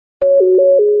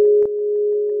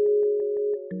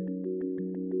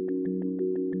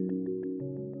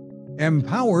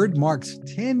Empowered marks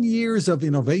 10 years of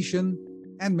innovation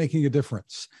and making a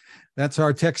difference. That's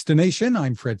our Techstination.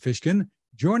 I'm Fred Fishkin.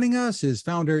 Joining us is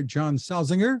founder John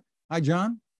Sausinger. Hi,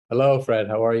 John. Hello, Fred.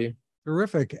 How are you?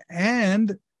 Terrific.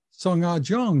 And Sung-Ah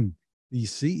Jung, the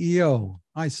CEO.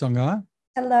 Hi, Sung-Ah.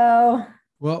 Hello.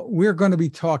 Well, we're going to be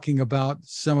talking about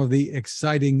some of the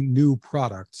exciting new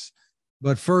products.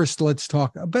 But first, let's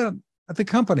talk about the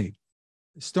company.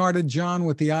 Started, John,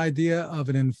 with the idea of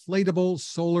an inflatable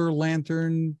solar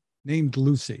lantern named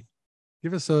Lucy.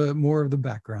 Give us more of the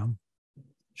background.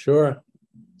 Sure.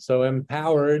 So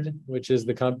Empowered, which is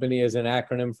the company, is an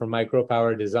acronym for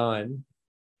Micropower Design.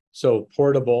 So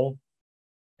portable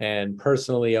and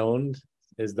personally owned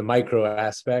is the micro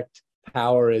aspect.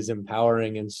 Power is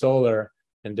empowering in solar,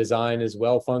 and design is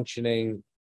well-functioning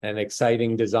and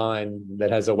exciting design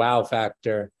that has a wow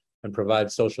factor and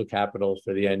provides social capital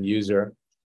for the end user.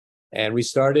 And we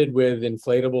started with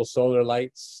inflatable solar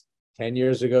lights 10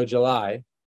 years ago, July,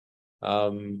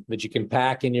 that you can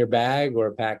pack in your bag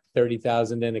or pack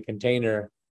 30,000 in a container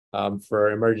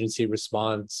for emergency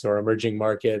response or emerging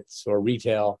markets or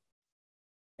retail.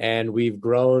 And we've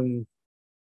grown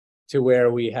to where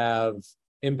we have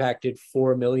impacted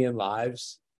 4 million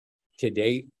lives to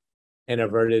date and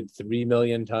averted 3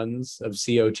 million tons of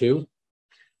CO2.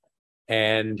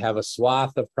 And have a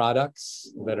swath of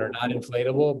products that are not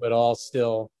inflatable, but all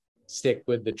still stick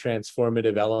with the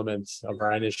transformative elements of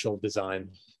our initial design.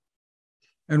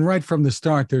 And right from the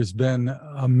start, there's been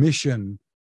a mission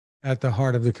at the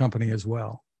heart of the company as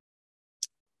well.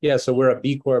 Yeah, so we're a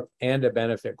B Corp and a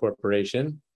benefit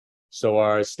corporation. So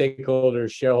our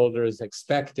stakeholders, shareholders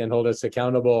expect and hold us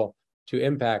accountable to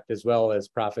impact as well as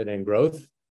profit and growth.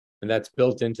 And that's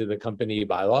built into the company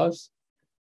bylaws.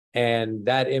 And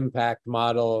that impact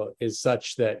model is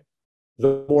such that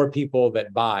the more people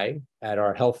that buy at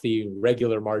our healthy,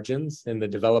 regular margins in the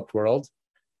developed world,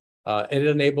 it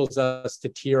enables us to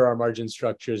tier our margin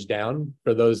structures down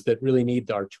for those that really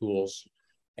need our tools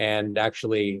and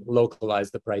actually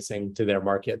localize the pricing to their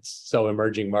markets. So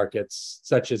emerging markets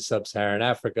such as Sub-Saharan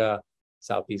Africa,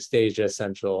 Southeast Asia,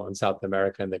 Central and South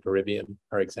America, and the Caribbean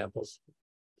are examples.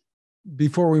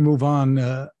 Before we move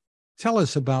on, tell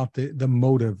us about the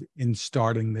motive in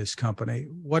starting this company.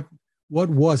 What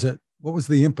was it? What was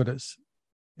the impetus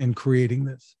in creating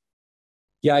this?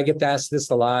 Yeah, I get asked this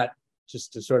a lot,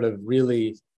 just to sort of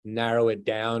really narrow it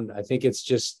down. I think it's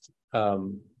just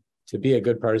to be a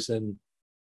good person,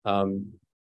 to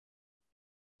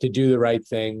do the right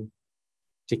thing,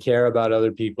 to care about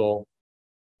other people,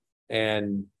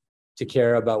 and to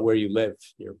care about where you live,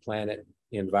 your planet,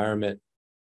 the environment.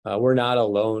 We're not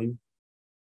alone.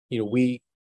 You know,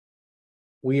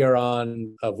 we are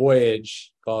on a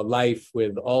voyage called life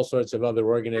with all sorts of other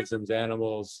organisms,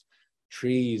 animals,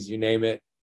 trees, you name it.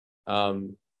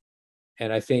 And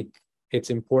I think it's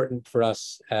important for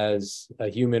us as a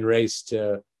human race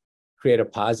to create a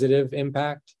positive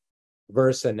impact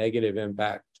versus a negative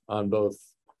impact on both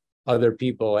other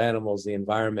people, animals, the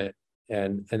environment.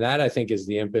 And that, I think, is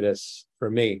the impetus for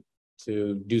me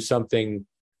to do something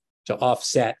to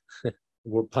offset,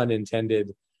 pun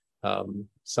intended,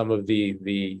 some of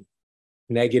the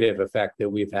negative effect that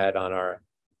we've had on our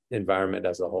environment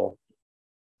as a whole.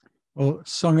 Well,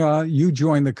 Sung-Ah, you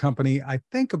joined the company, I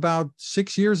think about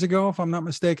 6 years ago, if I'm not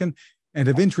mistaken, and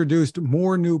have introduced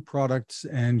more new products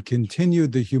and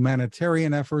continued the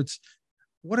humanitarian efforts.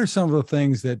 What are some of the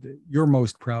things that you're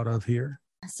most proud of here?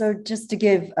 So just to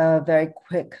give a very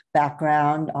quick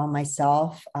background on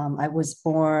myself, I was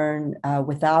born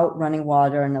without running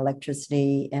water and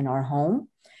electricity in our home.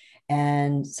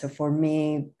 And so for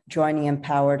me, joining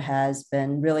Empowered has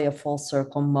been really a full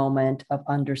circle moment of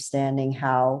understanding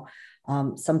how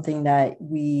something that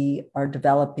we are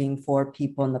developing for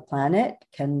people on the planet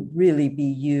can really be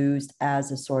used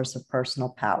as a source of personal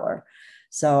power.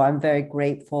 So I'm very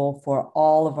grateful for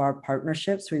all of our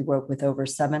partnerships. We work with over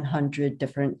 700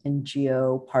 different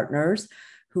NGO partners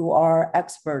who are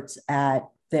experts at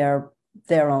their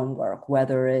own work,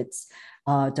 whether it's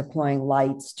deploying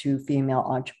lights to female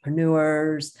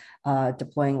entrepreneurs,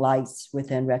 deploying lights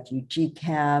within refugee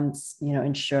camps,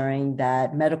 ensuring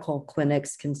that medical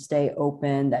clinics can stay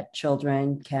open, that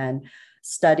children can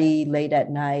study late at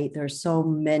night. There's so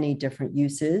many different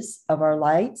uses of our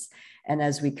lights. And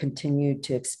as we continue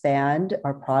to expand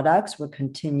our products, we're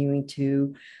continuing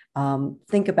to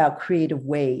think about creative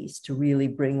ways to really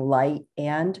bring light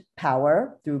and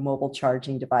power through mobile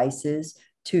charging devices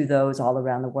to those all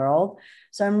around the world.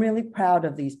 So I'm really proud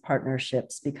of these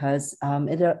partnerships because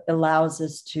it allows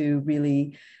us to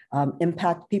really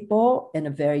impact people in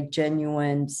a very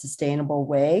genuine, sustainable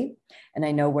way. And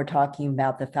I know we're talking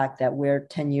about the fact that we're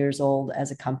 10 years old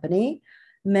as a company.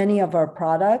 Many of our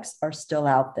products are still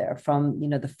out there from,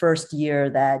 the first year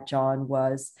that John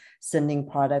was sending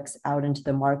products out into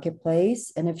the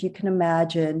marketplace. And if you can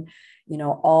imagine,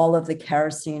 all of the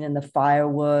kerosene and the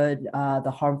firewood,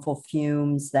 the harmful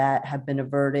fumes that have been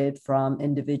averted from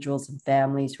individuals and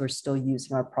families who are still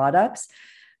using our products,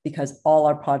 because all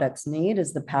our products need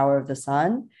is the power of the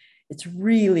sun. It's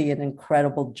really an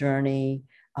incredible journey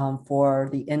for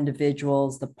the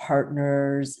individuals, the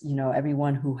partners,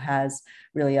 everyone who has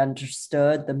really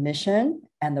understood the mission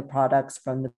and the products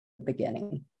from the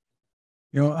beginning.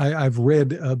 I've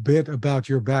read a bit about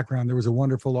your background. There was a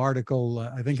wonderful article,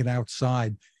 I think in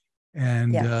Outside,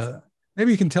 and yes.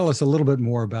 Maybe you can tell us a little bit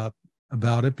more about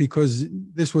it, because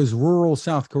this was rural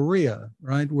South Korea,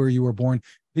 right, where you were born.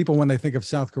 People, when they think of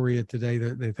South Korea today,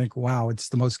 they think, wow, it's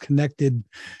the most connected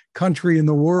country in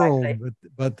the world. Exactly.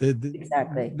 But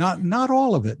exactly. Not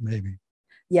all of it, maybe.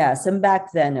 Yes, and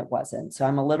back then it wasn't. So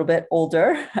I'm a little bit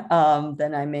older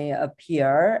than I may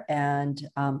appear. And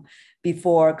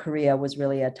before, Korea was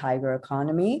really a tiger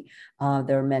economy.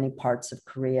 There are many parts of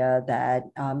Korea that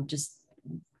just,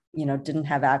 didn't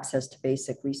have access to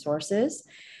basic resources.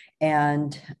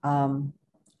 And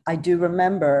I do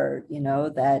remember,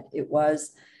 that it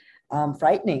was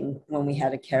frightening when we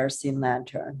had a kerosene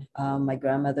lantern. My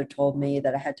grandmother told me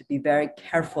that I had to be very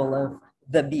careful of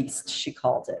the beast, she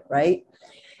called it, right?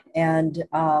 And,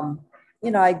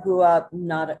 I grew up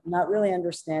not really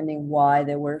understanding why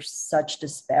there were such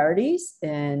disparities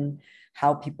in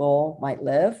how people might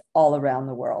live all around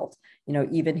the world.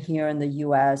 Even here in the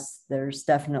US, there's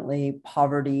definitely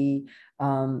poverty.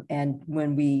 And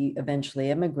when we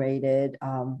eventually immigrated,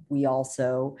 we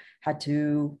also had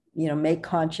to, make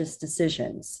conscious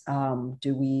decisions.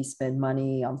 Do we spend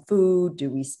money on food? Do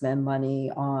we spend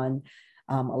money on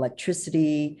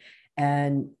electricity?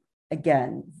 And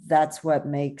again, that's what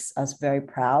makes us very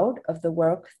proud of the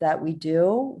work that we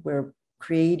do. We're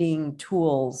creating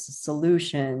tools,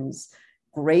 solutions,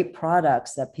 great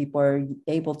products that people are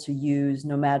able to use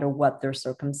no matter what their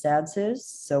circumstances.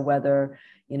 So whether,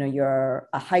 you're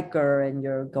a hiker and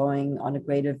you're going on a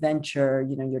great adventure,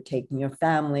 you're taking your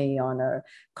family on a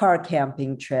car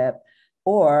camping trip,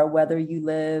 or whether you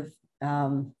live,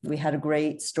 we had a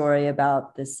great story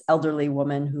about this elderly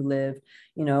woman who lived,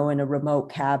 in a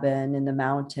remote cabin in the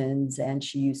mountains, and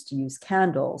she used to use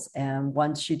candles. And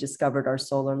once she discovered our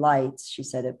solar lights, she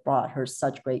said it brought her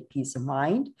such great peace of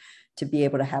mind to be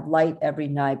able to have light every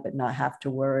night, but not have to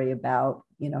worry about,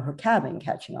 her cabin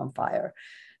catching on fire.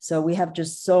 So we have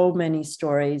just so many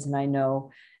stories. And I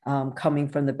know coming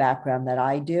from the background that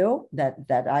I do,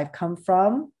 that I've come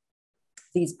from,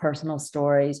 these personal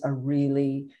stories are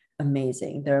really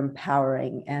amazing. They're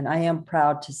empowering. And I am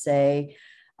proud to say,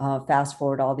 fast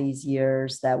forward all these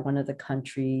years, that one of the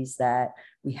countries that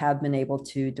we have been able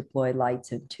to deploy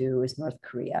lights into is North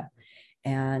Korea.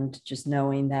 And just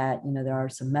knowing that, there are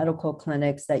some medical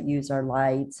clinics that use our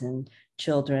lights and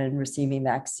children receiving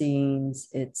vaccines,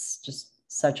 it's just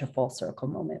such a full circle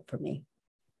moment for me.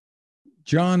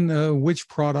 John, which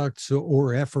products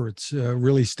or efforts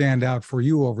really stand out for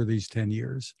you over these 10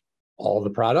 years? All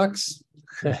the products.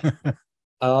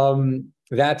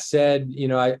 That said,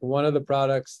 one of the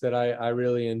products that I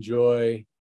really enjoy,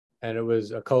 and it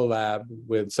was a collab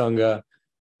with Sunga.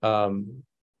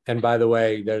 And by the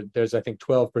way, there's, I think,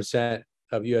 12%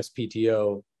 of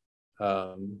USPTO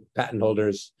patent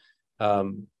holders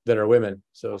that are women.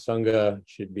 So Sunga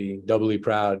should be doubly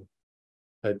proud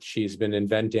that she's been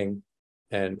inventing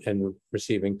and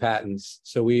receiving patents.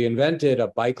 So we invented a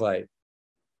bike light.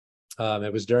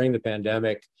 It was during the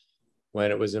pandemic, when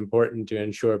it was important to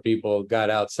ensure people got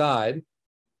outside,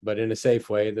 but in a safe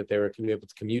way, that they were able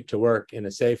to commute to work in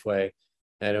a safe way.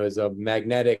 And it was a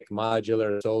magnetic,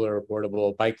 modular, solar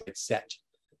portable bike set.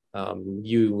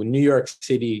 New York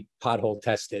City pothole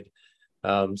tested.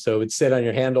 So it would sit on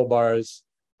your handlebars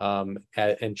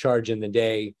and charge in the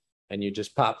day, and you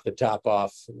just pop the top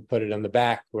off and put it on the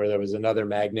back where there was another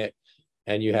magnet,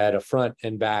 and you had a front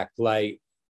and back light.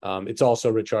 It's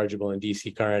also rechargeable in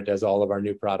DC current, as all of our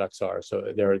new products are.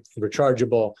 So they're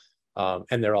rechargeable,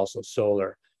 and they're also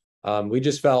solar. We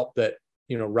just felt that,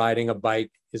 riding a bike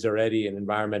is already an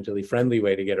environmentally friendly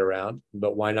way to get around,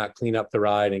 but why not clean up the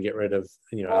ride and get rid of,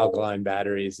 alkaline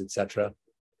batteries, etc.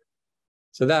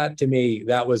 So that, to me,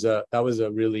 that was a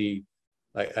really,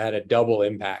 had a double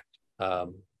impact.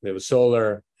 It was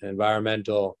solar,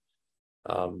 environmental,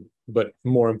 but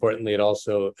more importantly, it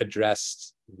also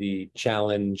addressed the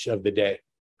challenge of the day,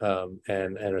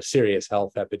 and a serious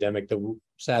health epidemic that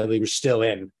sadly we're still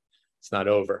in. It's not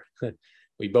over.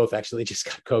 We both actually just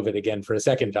got COVID again for a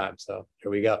second time. So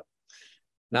here we go.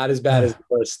 Not as bad as the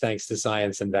first, thanks to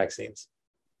science and vaccines.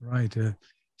 Right.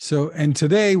 And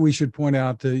today we should point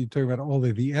out, you talk about all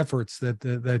of the efforts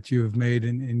that you have made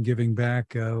in giving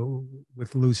back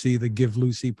with Lucy, the Give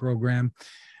Lucy program.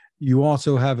 You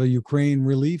also have a Ukraine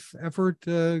relief effort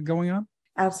going on?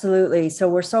 Absolutely. So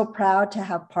we're so proud to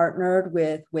have partnered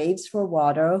with Waves for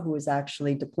Water, who is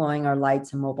actually deploying our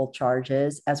lights and mobile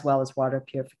charges, as well as water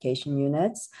purification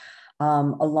units,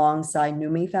 alongside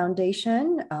NUMMI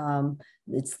Foundation.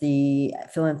 It's the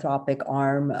philanthropic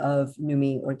arm of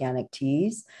NUMMI Organic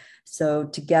Teas. So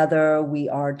together we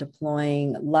are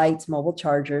deploying lights, mobile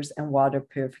chargers, and water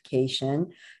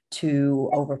purification to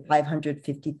over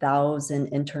 550,000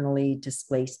 internally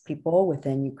displaced people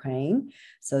within Ukraine.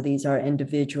 So these are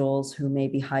individuals who may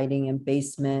be hiding in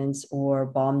basements or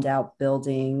bombed out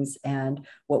buildings. And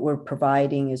what we're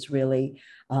providing is really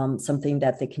something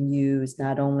that they can use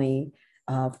not only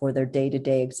for their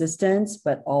day-to-day existence,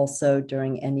 but also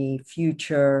during any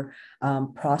future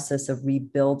process of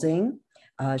rebuilding.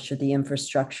 Should the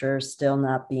infrastructure still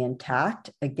not be intact?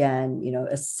 Again,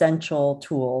 essential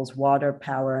tools, water,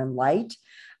 power, and light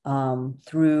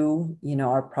through,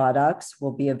 our products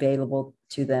will be available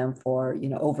to them for,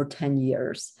 over 10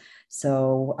 years.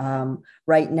 So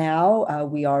right now,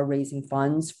 we are raising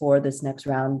funds for this next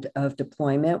round of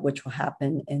deployment, which will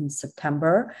happen in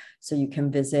September. So you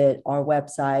can visit our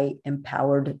website,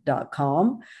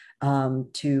 empowered.com,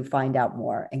 to find out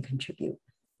more and contribute.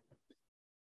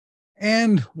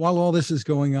 And while all this is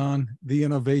going on, the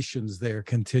innovations there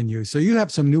continue. So you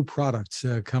have some new products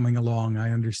coming along,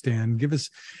 I understand. Give us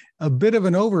a bit of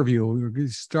an overview. We're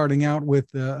starting out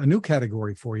with a new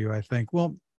category for you, I think.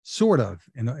 Well, sort of,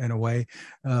 in a way,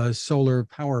 solar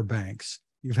power banks.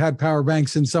 You've had power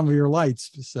banks in some of your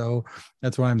lights, so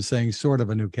that's why I'm saying sort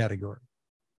of a new category.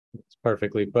 It's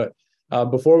perfectly put.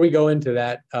 Before we go into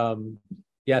that,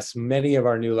 yes, many of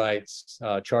our new lights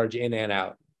charge in and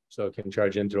out. So it can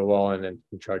charge into a wall and then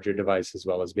charge your device as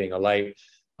well as being a light.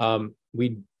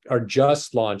 We are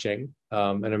just launching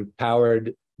an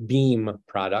empowered beam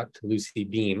product, Lucy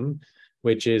Beam,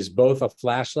 which is both a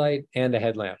flashlight and a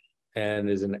headlamp, and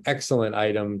is an excellent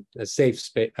item, a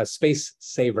space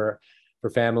saver for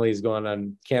families going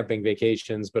on camping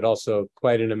vacations, but also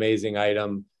quite an amazing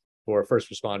item for first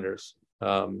responders.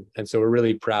 And so we're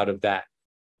really proud of that.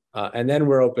 And then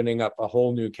we're opening up a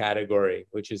whole new category,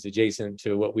 which is adjacent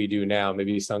to what we do now.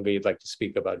 Maybe Sangha, you'd like to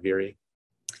speak about Viri.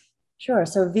 Sure.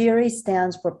 So Viri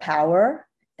stands for power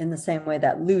in the same way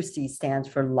that Lucy stands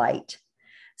for light.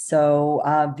 So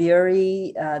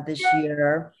Viri this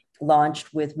year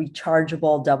launched with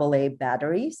rechargeable AA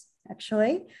batteries,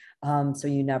 actually. So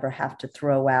you never have to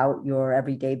throw out your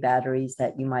everyday batteries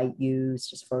that you might use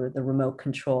just for the remote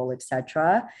control,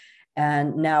 etc.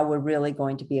 And now we're really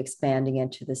going to be expanding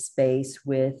into the space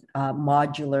with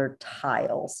modular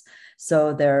tiles.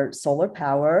 So they're solar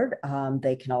powered.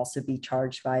 They can also be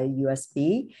charged via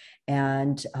USB,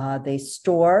 and they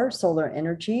store solar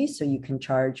energy. So you can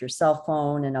charge your cell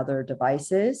phone and other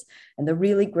devices. And the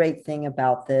really great thing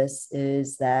about this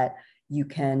is that you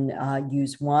can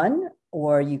use one,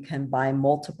 or you can buy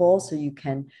multiple. So you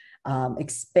can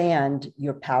expand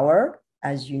your power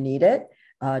as you need it.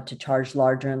 To charge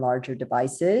larger and larger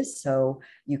devices. So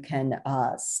you can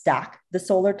stack the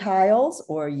solar tiles,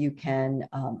 or you can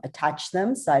attach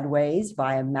them sideways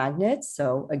via magnets.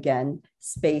 So again,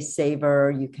 space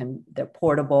saver, they're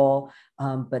portable,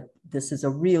 but this is a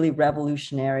really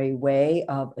revolutionary way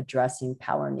of addressing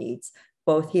power needs,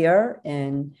 both here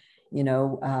in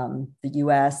the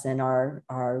US and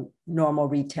our normal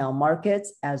retail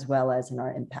markets, as well as in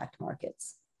our impact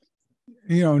markets.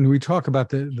 And we talk about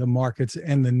the markets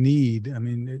and the need. I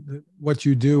mean, what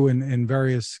you do in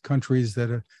various countries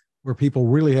where people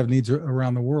really have needs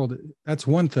around the world, that's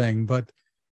one thing. But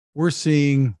we're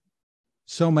seeing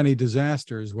so many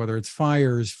disasters, whether it's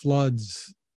fires,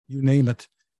 floods, you name it,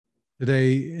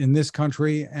 today in this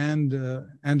country and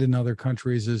in other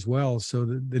countries as well. So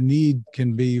the need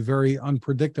can be very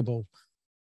unpredictable,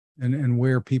 and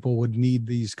where people would need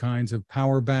these kinds of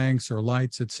power banks or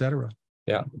lights, et cetera.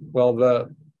 Yeah, well,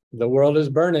 the world is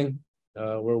burning.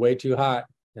 We're way too hot,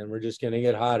 and we're just going to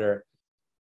get hotter.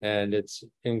 And it's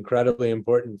incredibly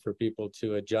important for people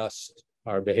to adjust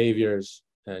our behaviors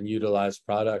and utilize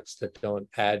products that don't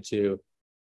add to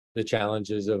the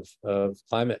challenges of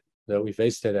climate that we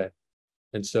face today.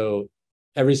 And so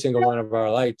every single one of our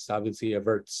lights obviously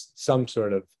averts some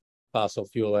sort of fossil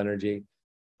fuel energy.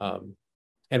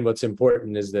 And what's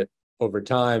important is that over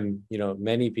time,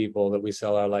 many people that we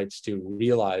sell our lights to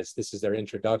realize this is their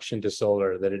introduction to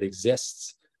solar, that it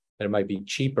exists, that it might be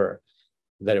cheaper,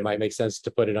 that it might make sense to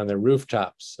put it on their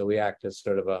rooftops. So we act as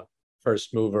sort of a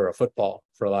first mover, a football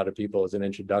for a lot of people as an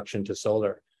introduction to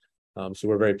solar. So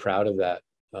we're very proud of that.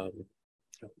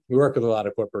 We work with a lot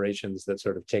of corporations that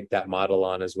sort of take that model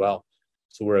on as well.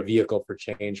 So we're a vehicle for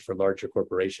change for larger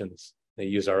corporations. They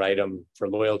use our item for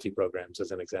loyalty programs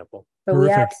as an example. But we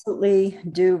absolutely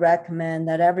do recommend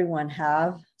that everyone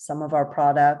have some of our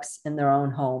products in their own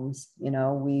homes. You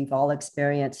know, we've all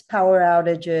experienced power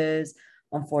outages.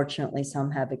 Unfortunately,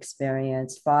 some have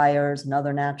experienced fires and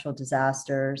other natural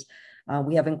disasters.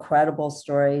 We have incredible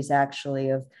stories actually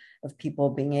of people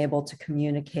being able to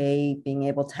communicate, being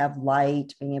able to have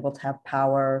light, being able to have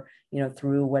power, you know,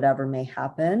 through whatever may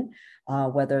happen,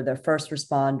 whether they're first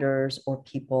responders or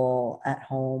people at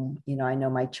home. You know, I know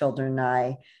my children and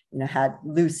I, you know, had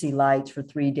Lucy lights for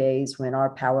 3 days when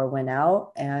our power went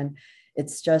out. And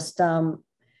it's just,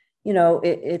 you know,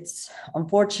 it's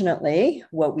unfortunately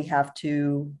what we have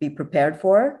to be prepared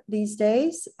for these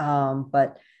days.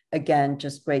 But again,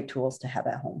 just great tools to have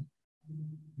at home.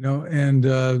 No,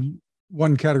 and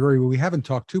one category we haven't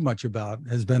talked too much about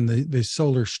has been the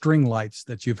solar string lights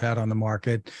that you've had on the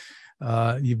market.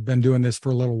 You've been doing this for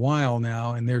a little while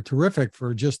now, and they're terrific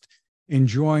for just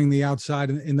enjoying the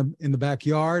outside in the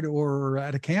backyard or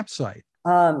at a campsite.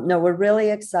 No, we're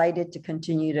really excited to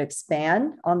continue to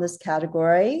expand on this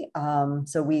category.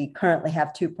 So we currently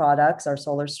have 2 products, our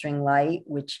solar string light,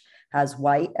 which has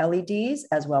white LEDs,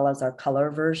 as well as our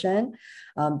color version.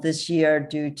 This year,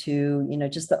 due to, you know,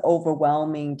 just the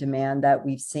overwhelming demand that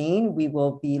we've seen, we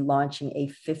will be launching a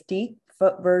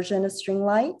 50-foot version of string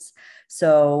lights.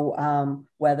 So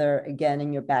whether, again,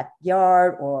 in your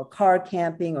backyard or car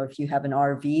camping, or if you have an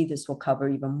RV, this will cover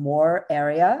even more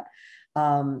area.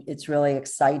 It's really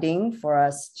exciting for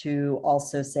us to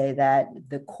also say that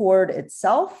the cord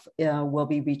itself will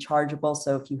be rechargeable.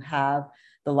 So if you have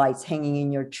the lights hanging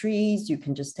in your trees, you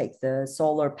can just take the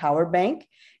solar power bank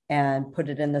and put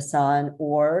it in the sun.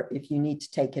 Or if you need to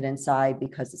take it inside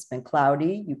because it's been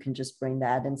cloudy, you can just bring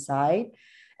that inside.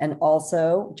 And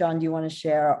also, John, do you want to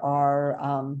share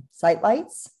our site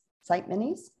lights, site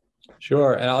minis?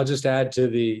 Sure. And I'll just add to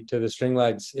the string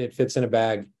lights, it fits in a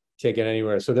bag, take it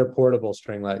anywhere. So they're portable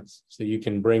string lights. So you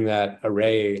can bring that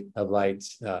array of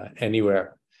lights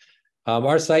anywhere.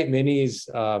 Our site minis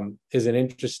is an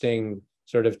interesting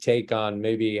sort of take on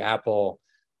maybe Apple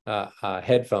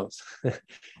headphones.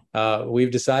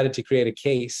 We've decided to create a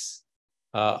case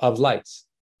of lights.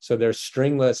 So they're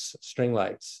stringless string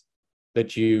lights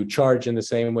that you charge in the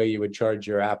same way you would charge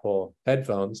your Apple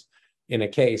headphones, in a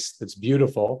case that's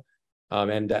beautiful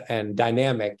and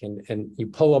dynamic, and you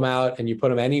pull them out and you put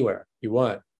them anywhere you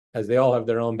want, as they all have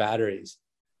their own batteries.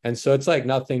 And so it's like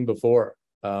nothing before.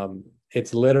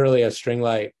 It's literally a string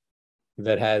light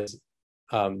that has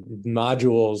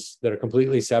modules that are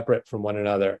completely separate from one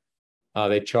another.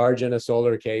 They charge in a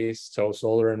solar case, so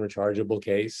solar and rechargeable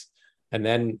case. And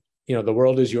then, you know, the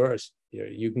world is yours.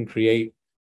 You can create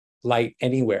light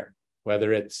anywhere,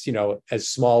 whether it's, you know, as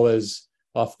small as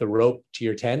off the rope to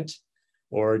your tent,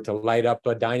 or to light up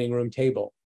a dining room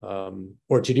table,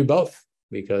 or to do both,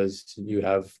 because you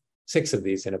have 6 of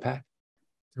these in a pack.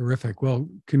 Terrific. Well,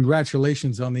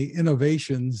 congratulations on the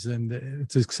innovations, and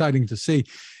it's exciting to see.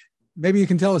 Maybe you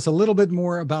can tell us a little bit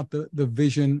more about the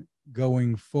vision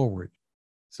going forward.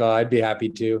 So I'd be happy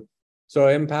to. So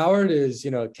Empowered is,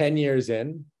 you know, 10 years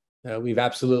in. We've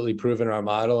absolutely proven our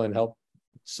model and helped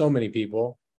so many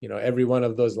people. You know, every one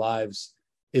of those lives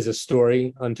is a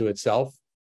story unto itself.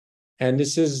 And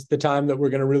this is the time that we're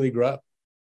going to really grow.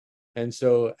 And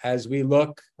so as we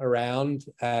look around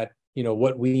at, you know,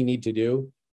 what we need to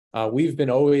do, we've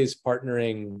been always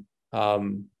partnering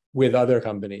with other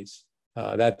companies.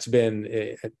 That's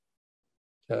been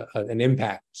an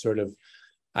impact sort of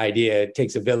idea. It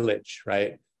takes a village,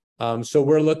 right? So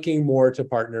we're looking more to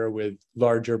partner with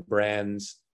larger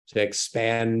brands to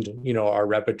expand, you know, our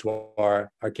repertoire,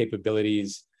 our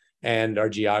capabilities, and our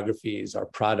geographies, our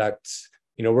products.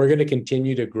 You know, we're going to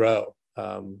continue to grow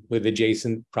with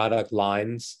adjacent product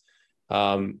lines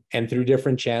and through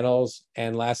different channels.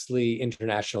 And lastly,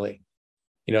 internationally.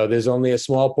 You know, there's only a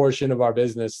small portion of our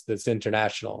business that's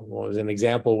international. Well, as an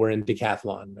example, we're in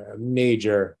Decathlon, a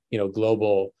major, you know,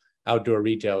 global outdoor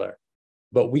retailer,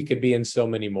 but we could be in so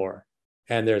many more.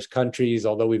 And there's countries,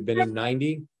 although we've been in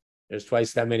 90, there's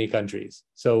twice that many countries.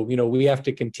 So, you know, we have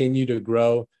to continue to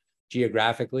grow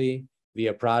geographically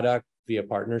via product, via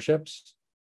partnerships.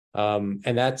 And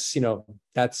that's, you know,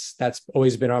 that's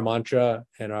always been our mantra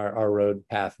and our road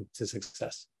path to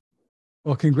success.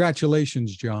 Well,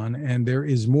 congratulations, John. And there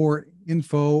is more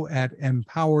info at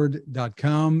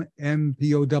empowered.com,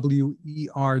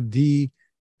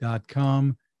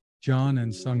 John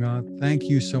and Sung-Ah, thank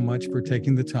you so much for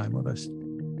taking the time with us.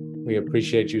 We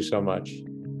appreciate you so much.